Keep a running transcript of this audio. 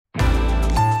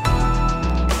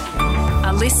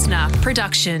listener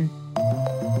production.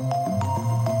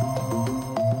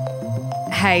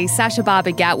 Hey, Sasha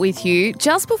Barber-Gatt with you.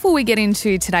 Just before we get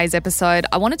into today's episode,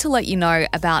 I wanted to let you know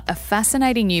about a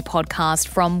fascinating new podcast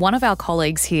from one of our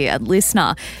colleagues here at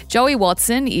Listener. Joey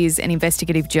Watson is an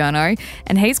investigative journo,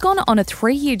 and he's gone on a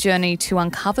 3-year journey to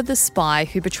uncover the spy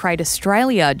who betrayed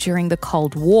Australia during the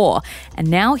Cold War. And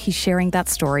now he's sharing that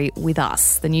story with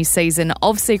us. The new season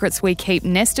of Secrets We Keep,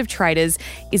 Nest of Traitors,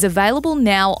 is available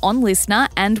now on Listener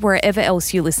and wherever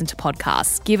else you listen to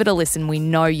podcasts. Give it a listen. We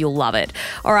know you'll love it.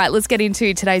 All right, let's get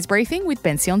into today's briefing with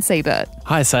Bension Siebert.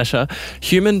 Hi, Sasha.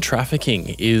 Human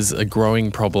trafficking is a growing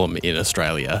problem in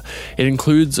Australia. It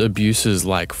includes abuses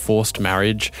like forced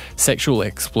marriage, sexual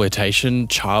exploitation,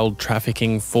 child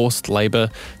trafficking, forced labour,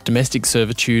 domestic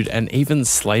servitude, and even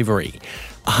slavery.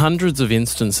 Hundreds of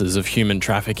instances of human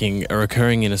trafficking are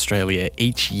occurring in Australia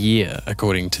each year,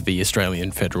 according to the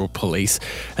Australian Federal Police,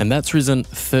 and that's risen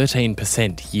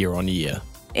 13% year on year.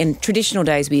 In traditional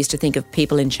days, we used to think of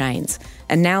people in chains,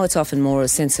 and now it's often more a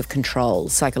sense of control,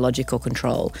 psychological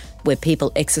control, where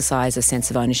people exercise a sense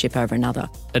of ownership over another.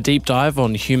 A deep dive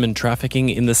on human trafficking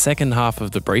in the second half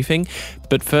of the briefing.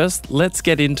 But first, let's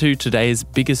get into today's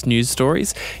biggest news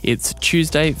stories. It's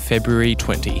Tuesday, February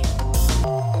 20.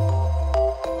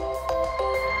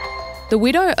 The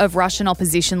widow of Russian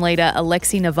opposition leader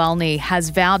Alexei Navalny has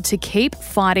vowed to keep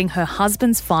fighting her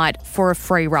husband's fight for a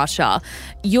free Russia.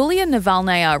 Yulia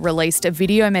Navalnaya released a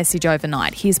video message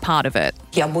overnight. Here's part of it.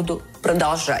 I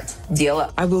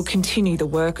will continue the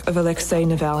work of Alexei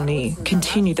Navalny,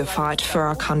 continue the fight for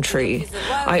our country.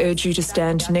 I urge you to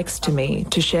stand next to me,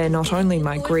 to share not only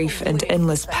my grief and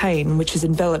endless pain which has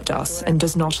enveloped us and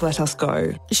does not let us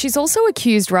go. She's also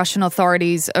accused Russian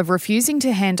authorities of refusing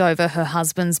to hand over her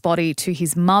husband's body to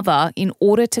his mother in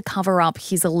order to cover up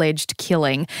his alleged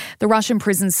killing. The Russian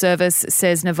prison service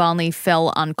says Navalny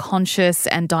fell unconscious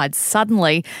and died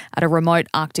suddenly at a remote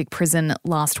Arctic prison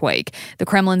last week. The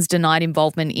Kremlin's denied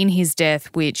involvement in his death,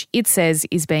 which it says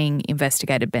is being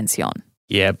investigated, Bension.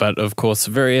 Yeah, but of course,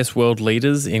 various world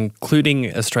leaders,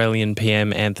 including Australian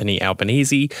PM Anthony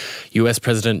Albanese, US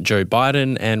President Joe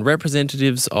Biden, and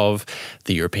representatives of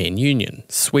the European Union,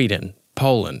 Sweden,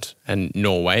 Poland and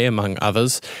Norway, among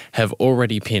others, have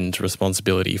already pinned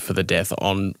responsibility for the death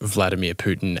on Vladimir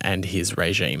Putin and his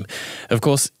regime. Of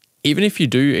course, even if you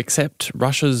do accept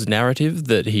Russia's narrative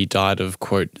that he died of,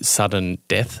 quote, sudden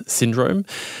death syndrome,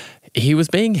 he was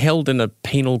being held in a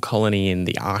penal colony in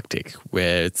the Arctic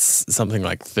where it's something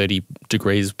like 30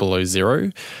 degrees below zero.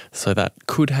 So that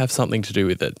could have something to do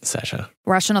with it, Sasha.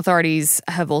 Russian authorities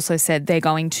have also said they're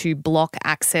going to block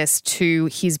access to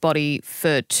his body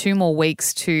for 2 more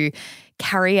weeks to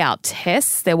carry out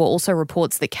tests. There were also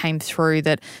reports that came through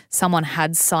that someone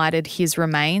had sighted his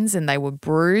remains and they were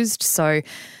bruised. So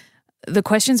the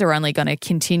questions are only going to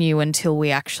continue until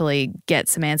we actually get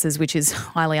some answers, which is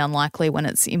highly unlikely when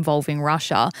it's involving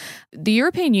Russia. The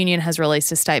European Union has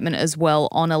released a statement as well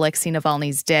on Alexei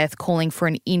Navalny's death, calling for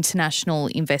an international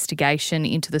investigation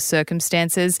into the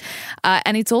circumstances.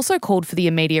 And it's also called for the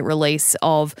immediate release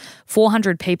of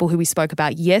 400 people who we spoke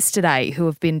about yesterday who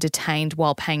have been detained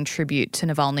while paying tribute to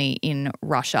Navalny in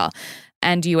Russia.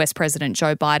 And US President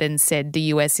Joe Biden said the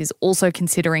US is also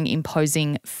considering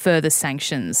imposing further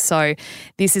sanctions. So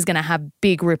this is going to have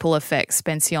big ripple effects,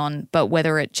 Bension, but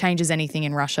whether it changes anything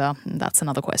in Russia, that's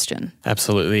another question.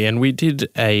 Absolutely. And we did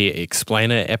a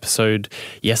explainer episode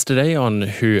yesterday on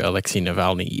who Alexei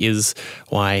Navalny is,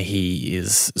 why he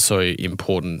is so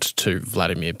important to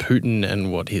Vladimir Putin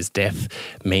and what his death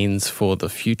means for the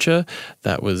future.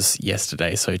 That was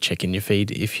yesterday, so check in your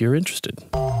feed if you're interested.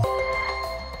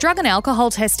 Drug and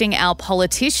alcohol testing our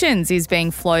politicians is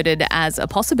being floated as a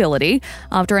possibility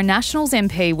after a Nationals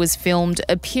MP was filmed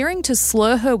appearing to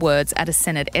slur her words at a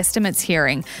Senate estimates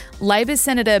hearing. Labor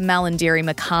Senator Malarndirri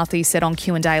McCarthy said on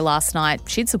Q&A last night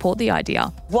she'd support the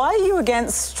idea. Why are you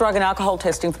against drug and alcohol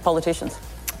testing for politicians?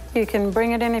 You can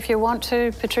bring it in if you want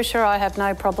to, Patricia. I have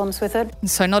no problems with it.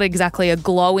 So not exactly a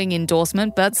glowing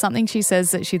endorsement, but something she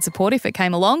says that she'd support if it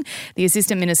came along. The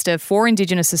Assistant Minister for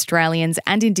Indigenous Australians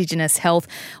and Indigenous Health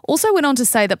also went on to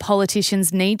say that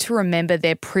politicians need to remember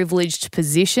their privileged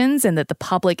positions and that the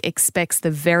public expects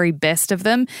the very best of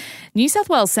them. New South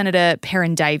Wales Senator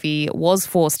Perrin Davey was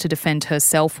forced to defend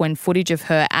herself when footage of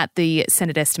her at the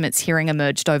Senate estimates hearing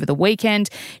emerged over the weekend.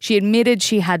 She admitted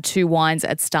she had 2 wines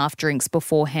at staff drinks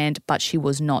beforehand hand, but she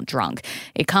was not drunk.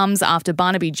 It comes after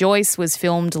Barnaby Joyce was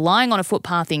filmed lying on a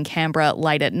footpath in Canberra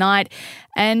late at night,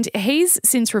 and he's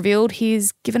since revealed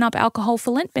he's given up alcohol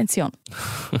for Lent, Bension.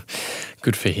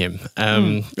 Good for him.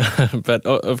 But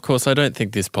of course, I don't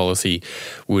think this policy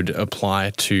would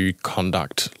apply to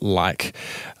conduct like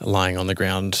lying on the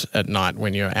ground at night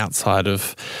when you're outside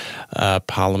of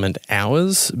Parliament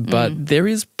hours. But there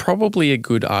is probably a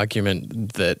good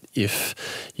argument that if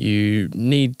you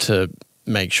need to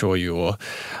make sure you're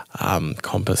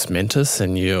compos mentis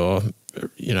and you're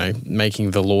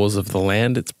making the laws of the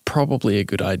land, it's probably a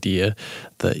good idea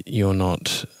that you're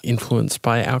not influenced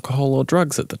by alcohol or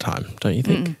drugs at the time, don't you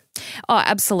think? Oh,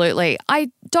 absolutely. I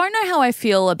don't know how I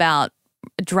feel about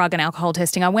drug and alcohol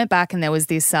testing. I went back and there was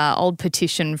this old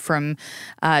petition from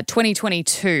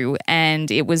 2022 and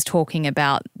it was talking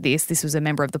about this. This was a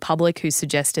member of the public who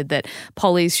suggested that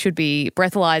pollies should be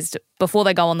breathalyzed before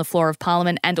they go on the floor of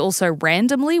Parliament and also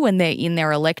randomly when they're in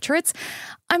their electorates.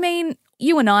 I mean,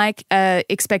 you and I are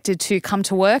expected to come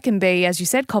to work and be, as you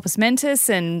said, compos mentis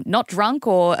and not drunk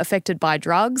or affected by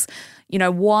drugs.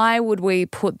 Why would we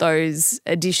put those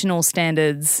additional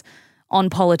standards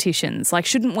on politicians? Like,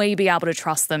 shouldn't we be able to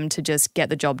trust them to just get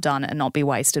the job done and not be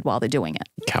wasted while they're doing it?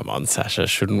 Come on, Sasha,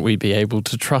 shouldn't we be able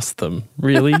to trust them?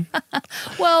 Really?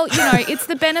 Well, it's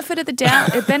the benefit of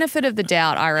the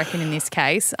doubt, I reckon, in this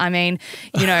case. I mean,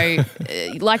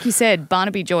 like you said,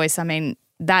 Barnaby Joyce, I mean,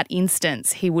 that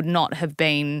instance, he would not have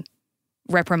been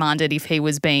reprimanded if he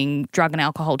was being drug and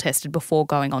alcohol tested before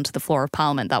going onto the floor of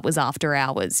Parliament. That was after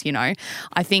hours,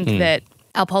 I think that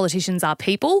our politicians are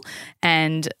people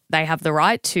and they have the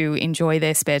right to enjoy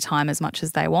their spare time as much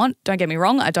as they want. Don't get me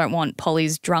wrong, I don't want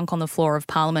pollies drunk on the floor of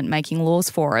Parliament making laws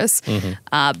for us,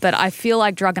 but I feel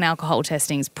like drug and alcohol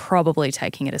testing is probably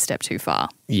taking it a step too far.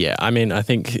 Yeah, I mean, I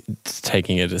think it's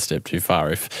taking it a step too far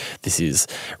if this is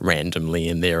randomly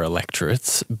in their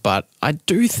electorates, but I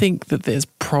do think that there's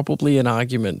probably an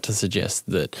argument to suggest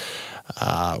that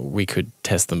we could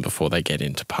test them before they get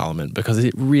into Parliament because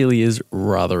it really is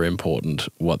rather important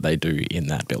what they do in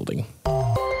that building.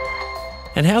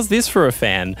 And how's this for a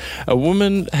fan? A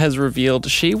woman has revealed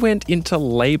she went into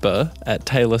labour at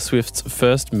Taylor Swift's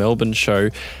first Melbourne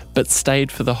show but stayed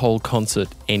for the whole concert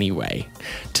anyway.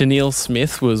 Tennille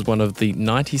Smith was one of the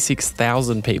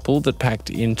 96,000 people that packed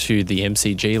into the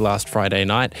MCG last Friday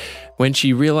night when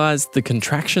she realised the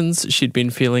contractions she'd been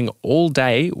feeling all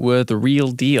day were the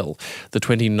real deal. The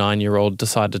 29-year-old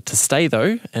decided to stay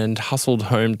though and hustled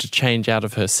home to change out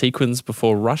of her sequins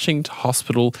before rushing to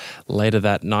hospital later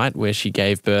that night where she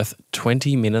gave birth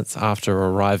 20 minutes after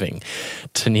arriving.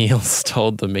 Tennille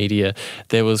told the media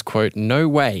there was, quote, no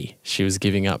way she was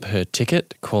giving up her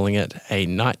ticket, calling it a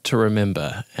night to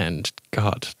remember. And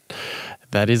God,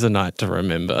 that is a night to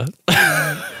remember.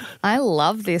 I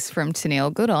love this from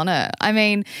Tennille. Good on her. I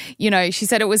mean, she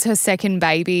said it was her second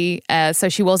baby, so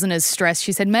she wasn't as stressed.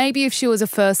 She said maybe if she was a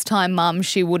first-time mum,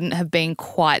 she wouldn't have been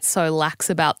quite so lax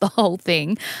about the whole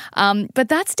thing. But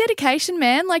that's dedication,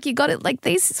 man. Like, you got it. Like,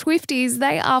 these Swifties,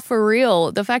 they are for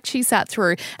real. The fact she sat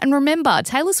through. And remember,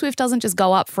 Taylor Swift doesn't just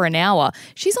go up for an hour.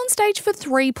 She's on stage for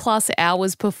 3+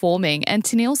 hours performing, and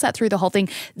Tennille sat through the whole thing.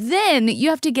 Then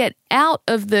you have to get out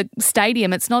of the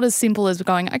stadium. It's not as simple as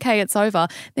going, okay, it's over.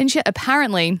 Then she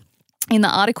apparently, in the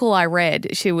article I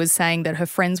read, she was saying that her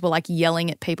friends were like yelling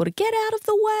at people to get out of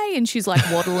the way, and she's like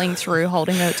waddling through,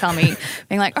 holding her tummy,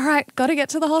 being like, all right, got to get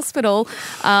to the hospital.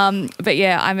 But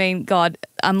yeah, I mean, God,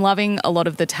 I'm loving a lot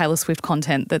of the Taylor Swift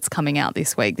content that's coming out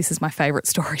this week. This is my favourite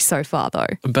story so far, though.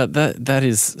 But that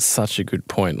is such a good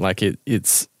point. Like,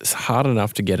 it's hard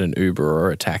enough to get an Uber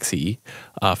or a taxi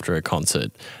after a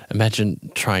concert.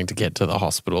 Imagine trying to get to the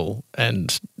hospital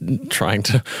and trying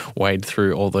to wade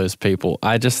through all those people.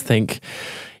 I just think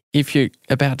if you're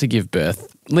about to give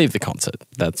birth, leave the concert.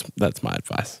 That's my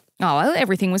advice. Oh, well,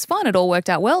 everything was fine. It all worked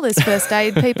out well. There's first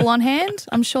aid people on hand.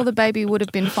 I'm sure the baby would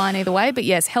have been fine either way. But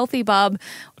yes, healthy bub,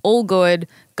 all good.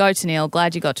 Go to Neil.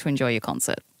 Glad you got to enjoy your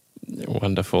concert.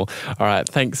 Wonderful. All right.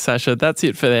 Thanks, Sasha. That's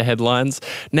it for their headlines.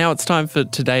 Now it's time for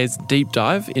today's deep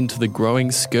dive into the growing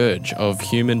scourge of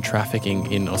human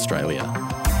trafficking in Australia.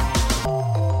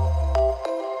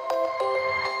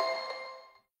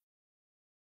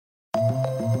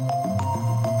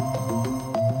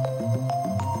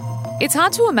 It's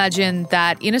hard to imagine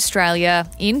that in Australia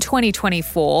in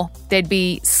 2024 there'd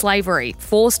be slavery,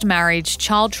 forced marriage,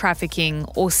 child trafficking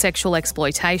or sexual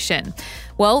exploitation.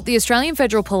 Well, the Australian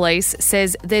Federal Police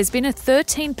says there's been a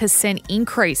 13%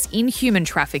 increase in human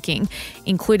trafficking,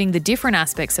 including the different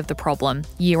aspects of the problem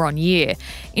year on year.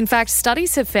 In fact,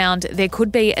 studies have found there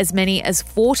could be as many as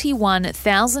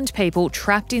 41,000 people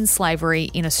trapped in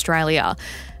slavery in Australia.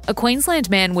 A Queensland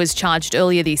man was charged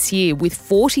earlier this year with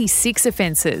 46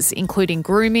 offences, including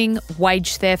grooming,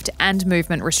 wage theft and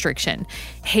movement restriction.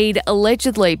 He'd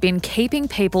allegedly been keeping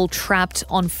people trapped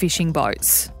on fishing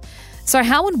boats. So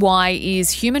how and why is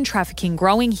human trafficking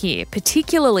growing here,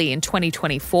 particularly in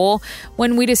 2024,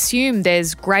 when we'd assume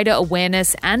there's greater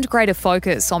awareness and greater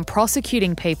focus on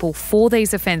prosecuting people for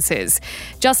these offences?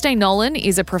 Justine Nolan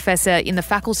is a professor in the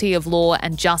Faculty of Law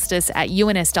and Justice at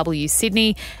UNSW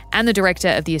Sydney and the director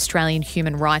of the Australian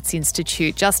Human Rights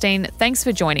Institute. Justine, thanks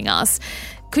for joining us.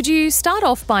 Could you start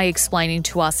off by explaining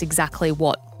to us exactly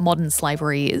what modern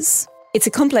slavery is? It's a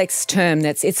complex term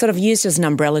it's sort of used as an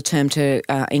umbrella term to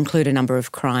include a number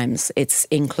of crimes. It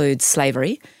includes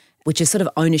slavery, which is sort of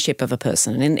ownership of a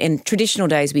person. In traditional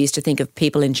days, we used to think of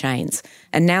people in chains,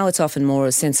 and now it's often more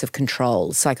a sense of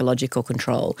control, psychological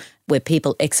control, where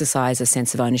people exercise a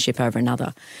sense of ownership over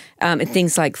another. And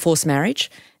things like forced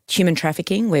marriage, human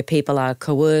trafficking, where people are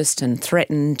coerced and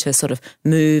threatened to sort of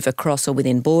move across or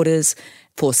within borders.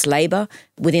 Forced labour,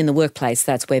 within the workplace,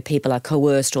 that's where people are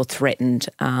coerced or threatened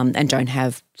and don't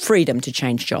have freedom to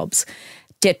change jobs.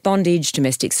 Debt bondage,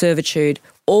 domestic servitude,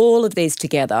 all of these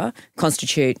together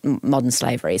constitute modern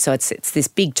slavery. So it's this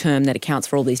big term that accounts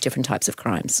for all these different types of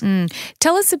crimes.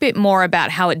 Tell us a bit more about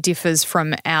how it differs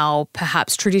from our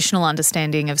perhaps traditional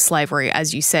understanding of slavery,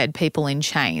 as you said, people in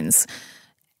chains.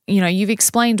 You know, you've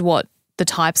explained what the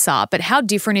types are, but how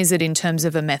different is it in terms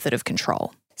of a method of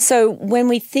control? So when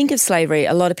we think of slavery,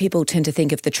 a lot of people tend to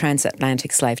think of the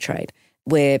transatlantic slave trade,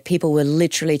 where people were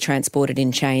literally transported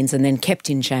in chains and then kept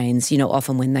in chains,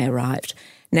 often when they arrived.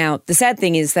 Now, the sad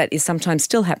thing is that is sometimes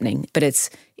still happening, but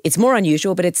it's more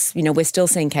unusual, but we're still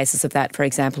seeing cases of that, for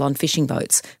example, on fishing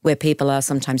boats, where people are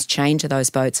sometimes chained to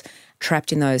those boats,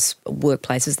 trapped in those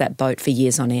workplaces, that boat, for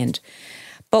years on end.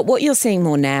 But what you're seeing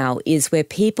more now is where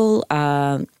people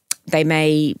they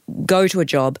may go to a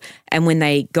job, and when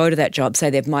they go to that job,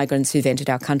 say they're migrants who've entered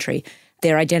our country,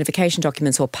 their identification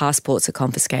documents or passports are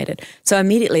confiscated. So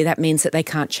immediately that means that they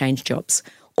can't change jobs.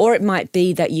 Or it might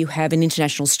be that you have an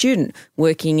international student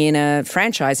working in a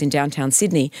franchise in downtown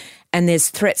Sydney, and there's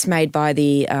threats made by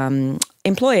the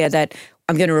employer that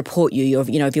I'm going to report you.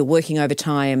 If you're working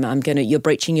overtime, you're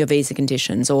breaching your visa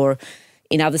conditions, or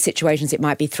in other situations, it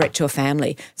might be threat to a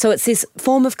family. So it's this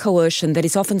form of coercion that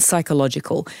is often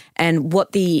psychological. And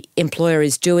what the employer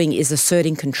is doing is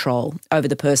asserting control over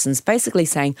the persons, basically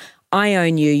saying, I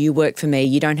own you, you work for me,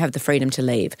 you don't have the freedom to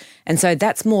leave. And so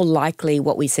that's more likely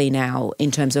what we see now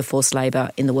in terms of forced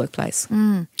labour in the workplace.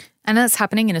 And that's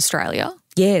happening in Australia?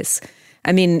 Yes.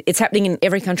 I mean, it's happening in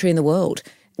every country in the world.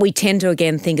 We tend to,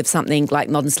 again, think of something like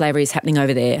modern slavery is happening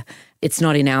over there. It's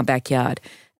not in our backyard.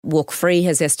 Walk Free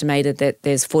has estimated that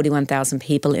there's 41,000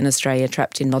 people in Australia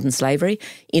trapped in modern slavery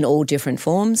in all different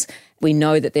forms. We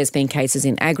know that there's been cases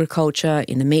in agriculture,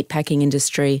 in the meatpacking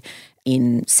industry,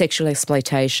 in sexual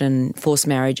exploitation, forced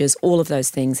marriages. All of those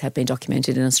things have been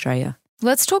documented in Australia.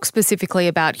 Let's talk specifically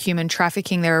about human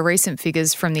trafficking. There are recent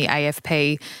figures from the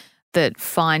AFP that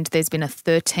find there's been a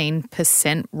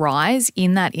 13% rise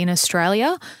in that in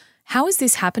Australia. How is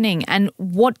this happening, and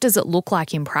what does it look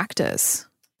like in practice?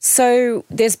 So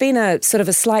there's been a sort of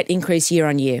a slight increase year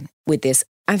on year with this.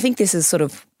 I think this is sort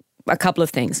of a couple of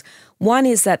things. One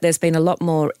is that there's been a lot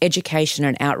more education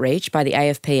and outreach by the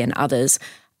AFP and others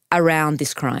around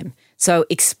this crime. So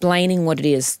explaining what it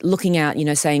is, looking out,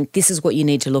 saying this is what you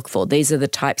need to look for. These are the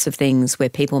types of things where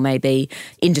people may be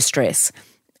in distress.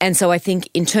 And so I think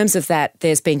in terms of that,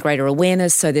 there's been greater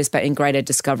awareness, so there's been greater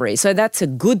discovery. So that's a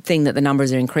good thing that the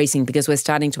numbers are increasing, because we're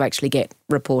starting to actually get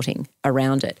reporting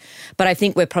around it. But I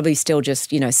think we're probably still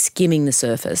just, skimming the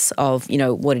surface of,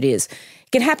 what it is.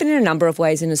 It can happen in a number of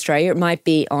ways in Australia. It might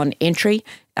be on entry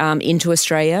into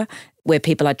Australia, where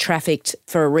people are trafficked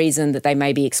for a reason that they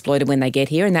may be exploited when they get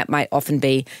here, and that might often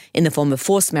be in the form of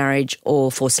forced marriage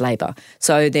or forced labour.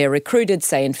 So they're recruited,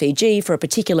 say in Fiji, for a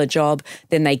particular job,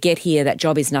 then they get here, that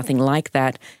job is nothing like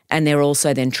that, and they're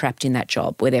also then trapped in that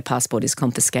job where their passport is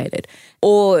confiscated.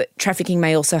 Or trafficking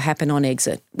may also happen on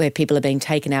exit, where people are being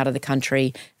taken out of the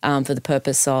country for the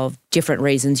purpose of different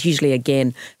reasons, usually,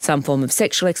 again, some form of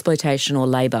sexual exploitation or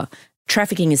labour.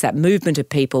 Trafficking is that movement of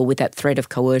people with that threat of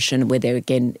coercion, where they're,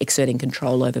 again, exerting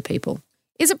control over people.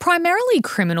 Is it primarily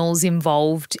criminals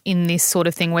involved in this sort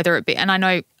of thing, whether it be, and I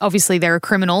know obviously they're a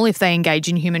criminal if they engage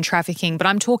in human trafficking, but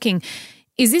I'm talking,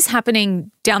 is this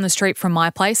happening down the street from my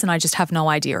place and I just have no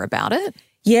idea about it?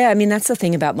 Yeah, I mean, that's the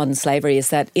thing about modern slavery, is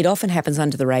that it often happens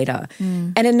under the radar.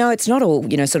 And no, it's not all,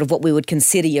 sort of what we would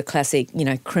consider your classic,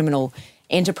 criminal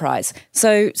enterprise.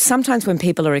 So sometimes when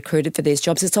people are recruited for these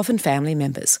jobs, it's often family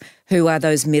members who are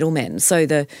those middlemen. So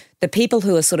the people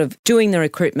who are sort of doing the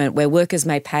recruitment where workers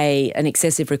may pay an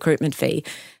excessive recruitment fee,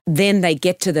 then they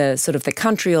get to the sort of the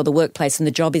country or the workplace and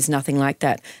the job is nothing like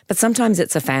that. But sometimes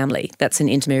it's a family that's an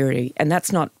intermediary, and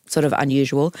that's not sort of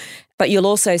unusual. But you'll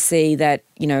also see that,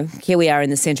 here we are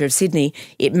in the centre of Sydney.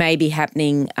 It may be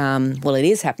happening, it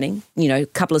is happening, a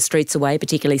couple of streets away,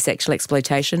 particularly sexual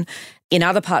exploitation. In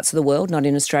other parts of the world, not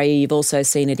in Australia, you've also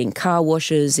seen it in car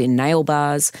washes, in nail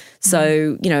bars.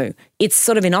 So, it's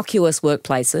sort of innocuous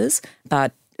workplaces,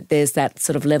 but there's that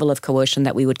sort of level of coercion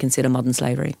that we would consider modern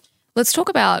slavery. Let's talk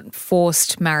about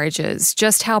forced marriages.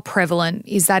 Just how prevalent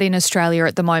is that in Australia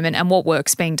at the moment, and what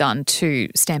work's being done to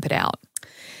stamp it out?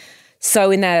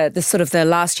 So in the sort of the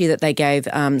last year that they gave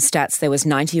stats, there was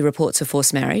 90 reports of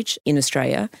forced marriage in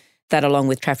Australia. That, along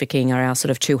with trafficking, are our sort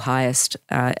of two highest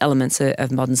elements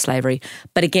of modern slavery.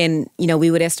 But again, we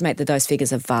would estimate that those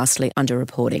figures are vastly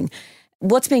underreporting.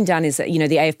 What's being done is that, the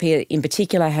AFP in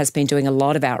particular has been doing a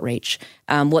lot of outreach.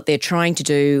 What they're trying to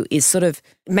do is sort of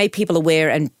make people aware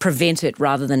and prevent it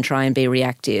rather than try and be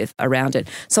reactive around it.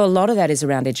 So a lot of that is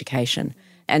around education.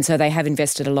 And so they have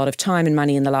invested a lot of time and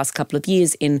money in the last couple of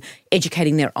years in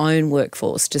educating their own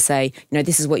workforce to say,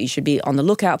 this is what you should be on the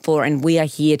lookout for, and we are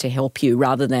here to help you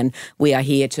rather than we are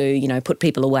here to, put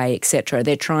people away, etc.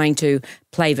 They're trying to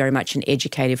play very much an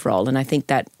educative role. And I think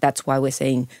that's why we're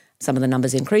seeing some of the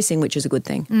numbers increasing, which is a good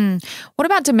thing. What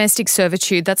about domestic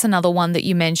servitude? That's another one that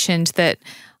you mentioned that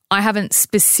I haven't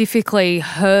specifically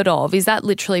heard of. Is that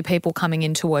literally people coming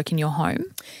in to work in your home?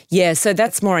 Yeah, so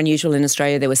that's more unusual in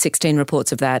Australia. There were 16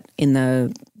 reports of that in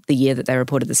the year that they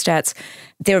reported the stats.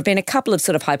 There have been a couple of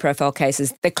sort of high-profile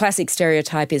cases. The classic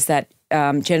stereotype is that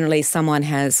generally someone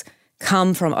has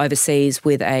come from overseas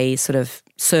with a sort of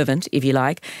servant, if you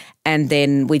like, and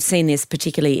then we've seen this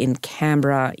particularly in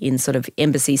Canberra in sort of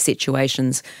embassy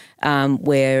situations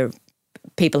where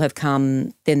people have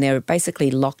come, then they're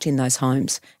basically locked in those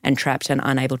homes and trapped and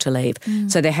unable to leave.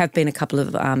 So there have been a couple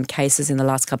of cases in the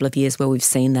last couple of years where we've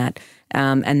seen that,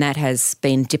 and that has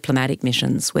been diplomatic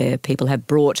missions where people have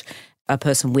brought a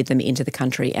person with them into the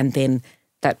country and then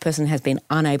that person has been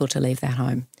unable to leave that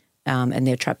home and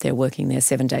they're trapped there working there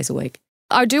 7 days a week.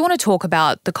 I do want to talk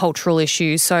about the cultural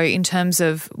issues. So in terms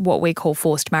of what we call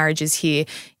forced marriages here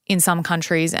in some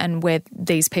countries and where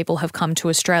these people have come to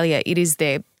Australia, it is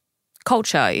their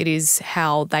culture. It is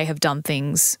how they have done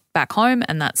things back home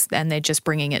and they're just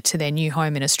bringing it to their new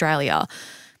home in Australia.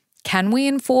 Can we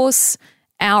enforce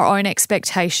our own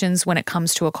expectations when it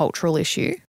comes to a cultural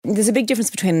issue? There's a big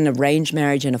difference between an arranged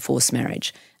marriage and a forced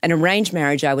marriage. An arranged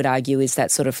marriage, I would argue, is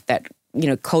that sort of that,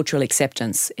 cultural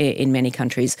acceptance in many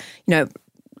countries.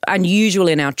 Unusual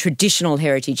in our traditional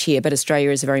heritage here, but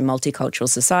Australia is a very multicultural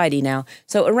society now.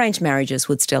 So arranged marriages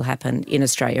would still happen in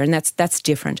Australia, and that's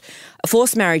different. A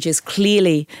forced marriage is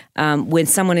clearly when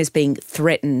someone is being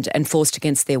threatened and forced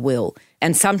against their will,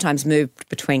 and sometimes moved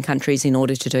between countries in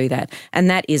order to do that. And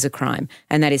that is a crime,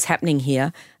 and that is happening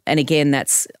here. And again,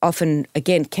 that's often,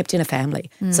 kept in a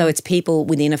family. So it's people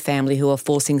within a family who are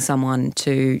forcing someone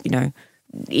to,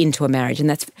 into a marriage. And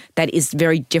that is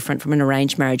very different from an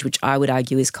arranged marriage, which I would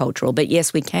argue is cultural. But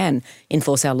yes, we can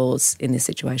enforce our laws in this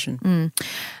situation.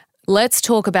 Let's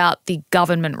talk about the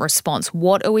government response.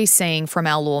 What are we seeing from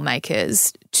our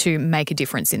lawmakers to make a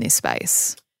difference in this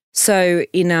space? So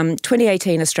in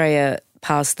 2018, Australia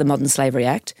passed the Modern Slavery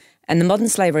Act. And the Modern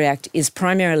Slavery Act is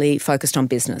primarily focused on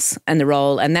business and the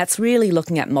role, and that's really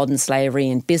looking at modern slavery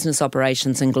in business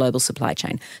operations and global supply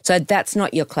chain. So that's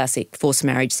not your classic forced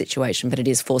marriage situation, but it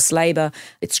is forced labour,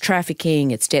 it's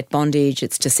trafficking, it's debt bondage,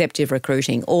 it's deceptive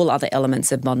recruiting, all other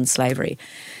elements of modern slavery.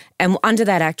 And under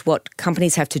that act, what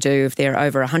companies have to do if they're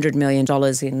over $100 million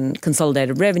in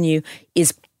consolidated revenue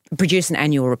is produce an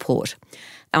annual report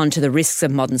onto the risks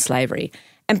of modern slavery.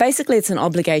 And basically it's an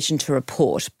obligation to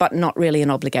report, but not really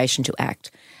an obligation to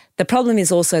act. The problem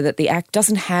is also that the Act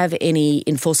doesn't have any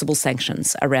enforceable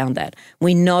sanctions around that.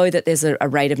 We know that there's a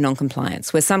rate of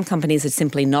non-compliance where some companies are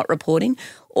simply not reporting,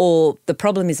 or the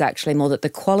problem is actually more that the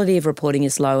quality of reporting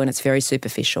is low and it's very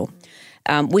superficial.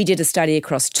 We did a study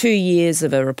across 2 years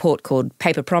of a report called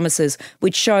Paper Promises,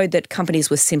 which showed that companies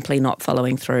were simply not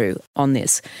following through on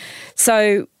this.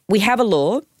 So we have a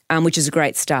law, which is a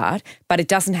great start, but it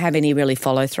doesn't have any really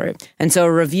follow-through. And so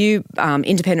a review,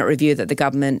 independent review that the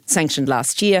government sanctioned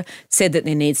last year said that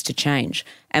there needs to change.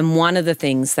 And one of the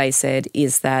things they said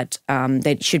is that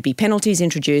there should be penalties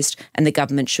introduced and the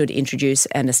government should introduce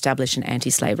and establish an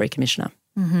anti-slavery commissioner.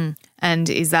 And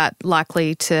is that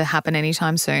likely to happen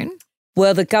anytime soon?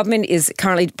 Well, the government is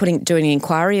currently doing an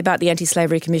inquiry about the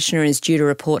Anti-Slavery Commissioner and is due to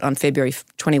report on February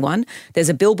 21. There's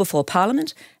a bill before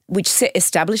Parliament which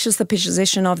establishes the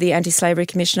position of the Anti-Slavery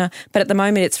Commissioner, but at the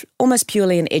moment it's almost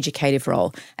purely an educative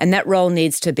role, and that role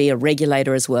needs to be a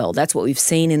regulator as well. That's what we've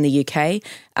seen in the UK.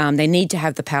 They need to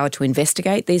have the power to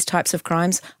investigate these types of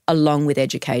crimes along with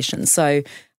education. So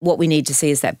what we need to see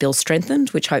is that bill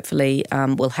strengthened, which hopefully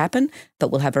will happen, but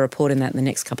we'll have a report on that in the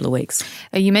next couple of weeks.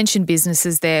 You mentioned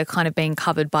businesses there kind of being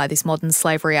covered by this Modern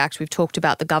Slavery Act. We've talked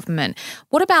about the government.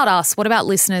 What about us? What about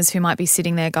listeners who might be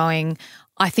sitting there going,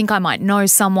 I think I might know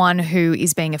someone who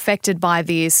is being affected by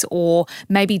this or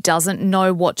maybe doesn't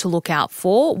know what to look out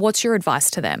for? What's your advice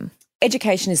to them?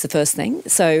 Education is the first thing.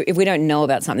 So if we don't know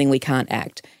about something, we can't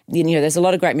act. You know, there's a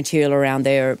lot of great material around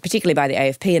there, particularly by the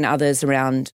AFP and others,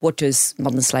 around what does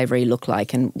modern slavery look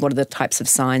like and what are the types of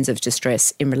signs of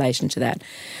distress in relation to that.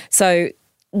 So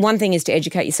one thing is to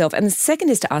educate yourself, and the second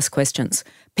is to ask questions.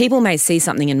 People may see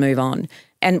something and move on.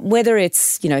 And whether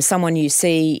it's, you know, someone you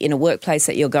see in a workplace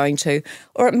that you're going to,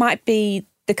 or it might be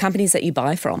the companies that you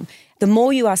buy from. The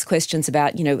more you ask questions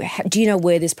about, you know, do you know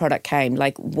where this product came?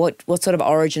 Like what sort of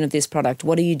origin of this product?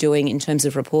 What are you doing in terms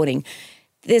of reporting?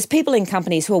 There's people in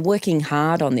companies who are working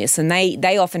hard on this, and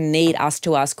they often need us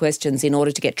to ask questions in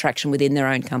order to get traction within their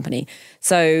own company.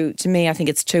 So to me, I think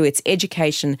it's two. It's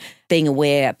education, being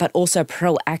aware, but also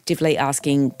proactively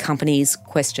asking companies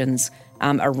questions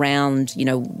around, you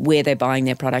know, where they're buying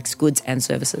their products, goods and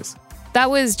services. That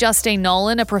was Justine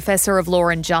Nolan, a Professor of Law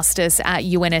and Justice at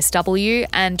UNSW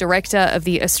and Director of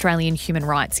the Australian Human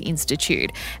Rights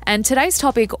Institute. And today's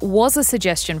topic was a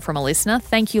suggestion from a listener.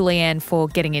 Thank you, Leanne, for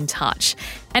getting in touch.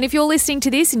 And if you're listening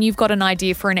to this and you've got an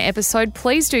idea for an episode,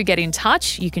 please do get in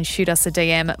touch. You can shoot us a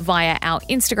DM via our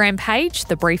Instagram page,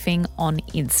 The Briefing on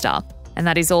Insta. And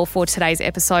that is all for today's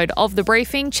episode of The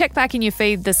Briefing. Check back in your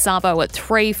feed this Sabo at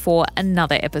 3 for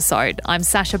another episode. I'm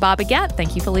Sasha Barbagat.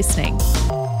 Thank you for listening.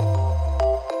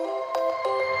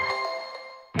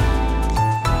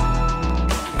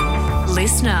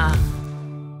 Listener.